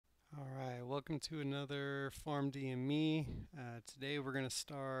welcome to another PharmD&ME. Today we're going to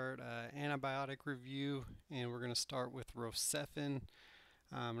start antibiotic review, and we're going to start with Rocephin.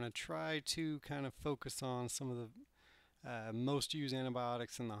 I'm going to try to kind of focus on some of the most used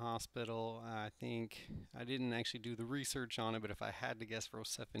antibiotics in the hospital. I think I didn't actually do the research on it, but if I had to guess,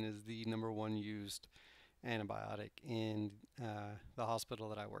 Rocephin is the #1 used antibiotic in the hospital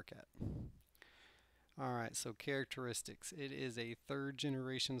that I work at. Alright, so characteristics. It is a third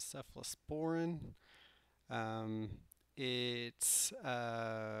generation cephalosporin. It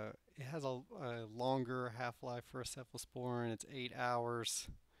has a longer half-life for a cephalosporin. It's 8 hours,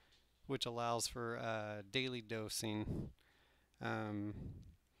 which allows for daily dosing. It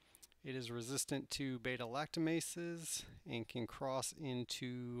is resistant to beta-lactamases and can cross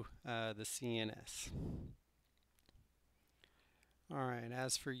into the CNS. Alright,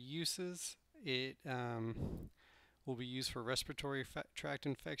 as for uses, it will be used for respiratory tract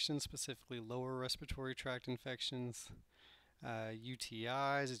infections, specifically lower respiratory tract infections.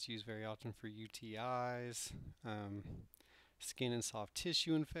 UTIs, it's used very often for UTIs. Skin and soft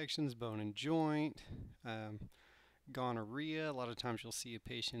tissue infections, bone and joint. Gonorrhea, a lot of times you'll see a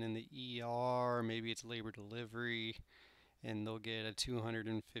patient in the ER, maybe it's labor delivery, and they'll get a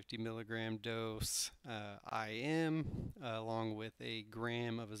 250 milligram dose IM along with a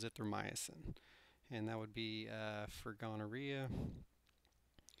gram of azithromycin, and that would be for gonorrhea.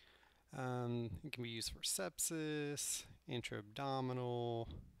 It can be used for sepsis, intra-abdominal,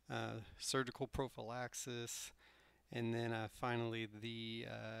 surgical prophylaxis, and then finally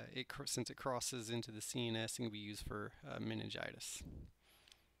since it crosses into the CNS, it can be used for meningitis.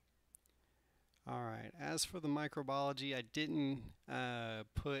 Alright, as for the microbiology, I didn't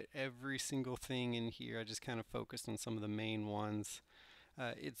put every single thing in here. I just kind of focused on some of the main ones.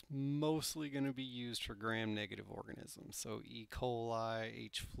 It's mostly going to be used for gram-negative organisms. So E. coli,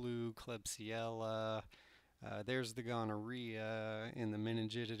 H. flu, Klebsiella, there's the gonorrhea and the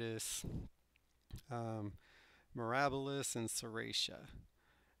meningitidis, mirabilis, and Serratia.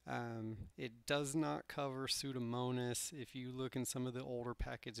 It does not cover Pseudomonas. If you look in some of the older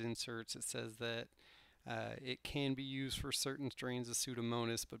package inserts, it says that it can be used for certain strains of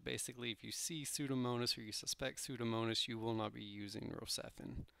Pseudomonas, but basically if you see Pseudomonas or you suspect Pseudomonas, you will not be using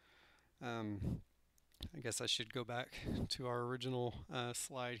Rocephin. I guess I should go back to our original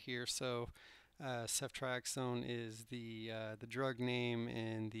slide here. So Ceftriaxone is the drug name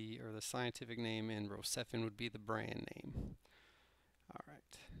and the scientific name, and Rocephin would be the brand name.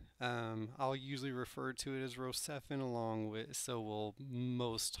 Alright, I'll usually refer to it as Rocephin, along with, so will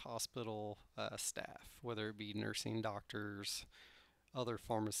most hospital staff, whether it be nursing, doctors, other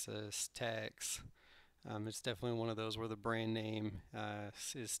pharmacists, techs. It's definitely one of those where the brand name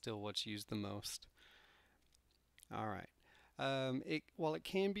is still what's used the most. Alright, while it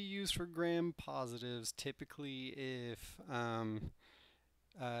can be used for gram positives, typically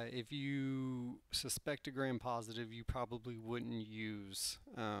if you suspect a gram positive, you probably wouldn't use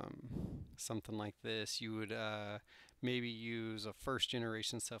something like this. You would maybe use a first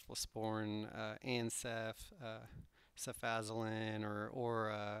generation cephalosporin, Ancef, cefazolin,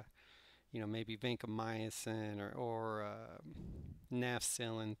 or maybe vancomycin or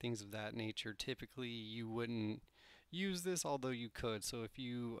nafcillin, things of that nature. Typically you wouldn't use this, although you could. So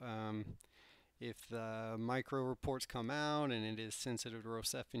if the micro reports come out and it is sensitive to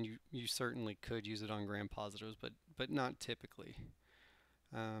Rocephin, you certainly could use it on gram positives, but not typically.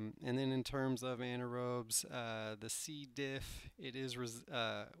 And then in terms of anaerobes, the C. diff,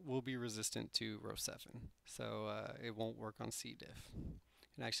 will be resistant to Rocephin, so it won't work on C. diff.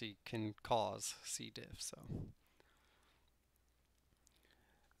 It actually can cause C. diff. So.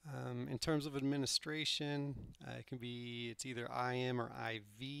 In terms of administration, it's either IM or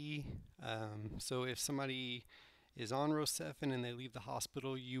IV. So if somebody is on Rocephin and they leave the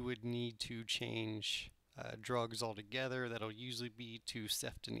hospital, you would need to change drugs altogether. That'll usually be to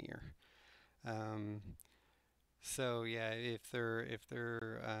Ceftriaxone. So yeah, if they're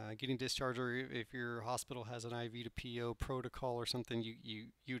getting discharged, or if your hospital has an IV to PO protocol or something,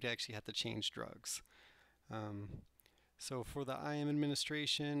 you'd actually have to change drugs. So for the IM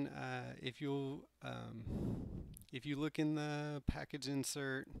administration, if you look in the package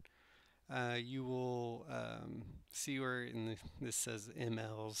insert, you will see where this says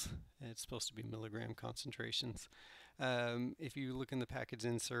mLs. It's supposed to be milligram concentrations. If you look in the package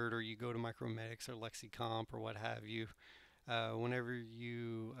insert, or you go to Micromedics or Lexicomp or what have you, whenever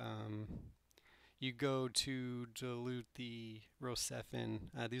you go to dilute the Rocephin,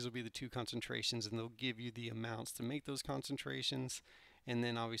 these will be the two concentrations, and they'll give you the amounts to make those concentrations, and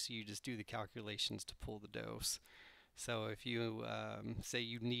then obviously you just do the calculations to pull the dose. So if you say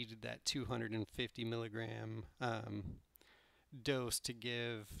you needed that 250 milligram dose to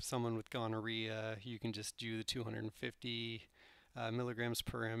give someone with gonorrhea, you can just do the 250 milligrams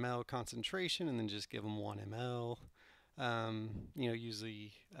per ml concentration and then just give them 1 ml.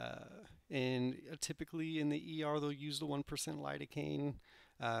 Usually, and typically in the ER they'll use the 1% lidocaine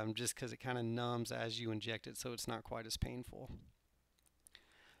just because it kind of numbs as you inject it, so it's not quite as painful.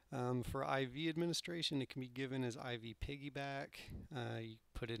 For IV administration, it can be given as IV piggyback. You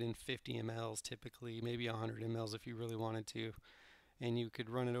put it in 50 mLs typically, maybe 100 mLs if you really wanted to, and you could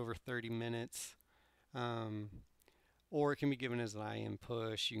run it over 30 minutes. Or it can be given as an IM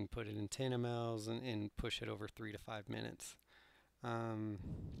push. You can put it in 10 mLs and push it over 3 to 5 minutes.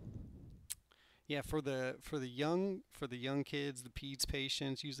 Yeah, for the young kids, the peds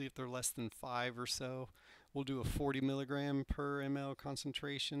patients, usually if they're less than 5 or so, we'll do a 40 milligram per ml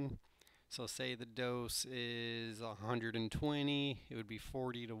concentration. So say the dose is 120, it would be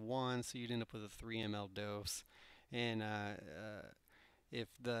 40 to 1, so you'd end up with a 3 ml dose. And if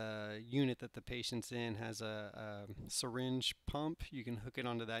the unit that the patient's in has a syringe pump, you can hook it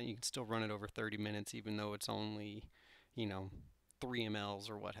onto that and you can still run it over 30 minutes even though it's only, 3 mLs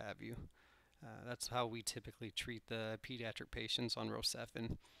or what have you. That's how we typically treat the pediatric patients on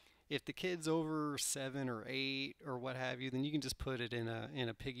Rocephin. If the kid's over 7 or 8 or what have you, then you can just put it in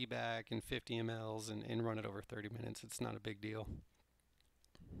a piggyback in 50 mLs and run it over 30 minutes. It's not a big deal.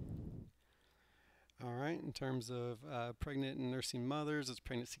 All right, in terms of pregnant and nursing mothers, it's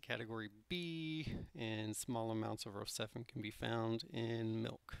pregnancy category B, and small amounts of Rocephin can be found in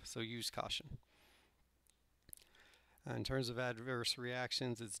milk, so use caution. In terms of adverse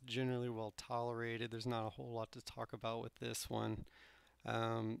reactions, it's generally well tolerated. There's not a whole lot to talk about with this one.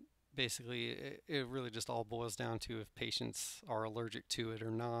 Basically, it really just all boils down to if patients are allergic to it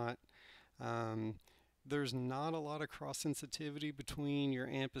or not. There's not a lot of cross-sensitivity between your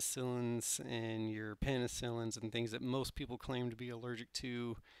ampicillins and your penicillins and things that most people claim to be allergic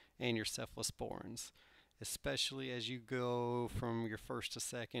to and your cephalosporins, especially as you go from your first to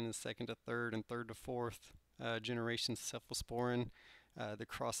second and second to third and third to fourth generation cephalosporin. The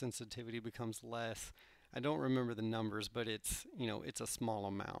cross-sensitivity becomes less. I don't remember the numbers, but it's a small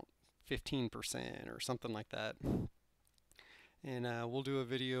amount, 15% or something like that. And we'll do a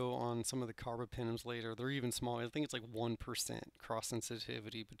video on some of the carbapenems later. They're even small. I think it's like 1%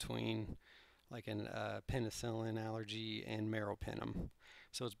 cross-sensitivity between like an penicillin allergy and meropenem.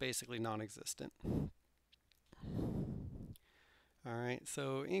 So it's basically non-existent. All right,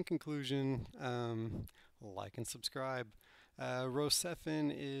 so in conclusion, like and subscribe.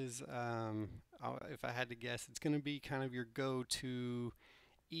 Rocephin is, if I had to guess, it's going to be kind of your go-to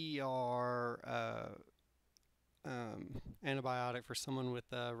ER antibiotic for someone with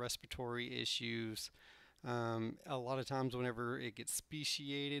respiratory issues. A lot of times whenever it gets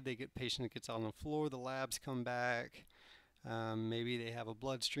speciated, patient gets out on the floor, the labs come back. Maybe they have a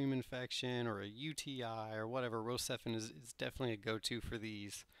bloodstream infection or a UTI or whatever. Rocephin is definitely a go-to for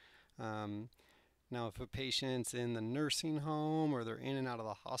these. Now, if a patient's in the nursing home or they're in and out of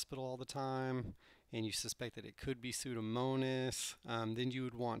the hospital all the time, and you suspect that it could be Pseudomonas, then you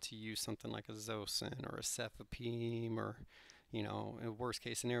would want to use something like a Zosyn or a Cefepime or, in a worst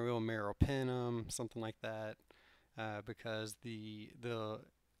case scenario, a meropenem, something like that, because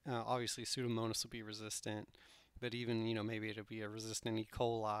obviously Pseudomonas will be resistant, but even, maybe it'll be a resistant E.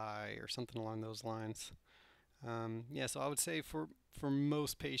 coli or something along those lines. Yeah, so I would say for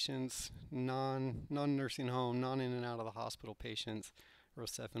most patients, non-nursing home, non-in and out of the hospital patients,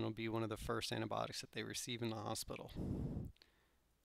 Rocephin will be one of the first antibiotics that they receive in the hospital.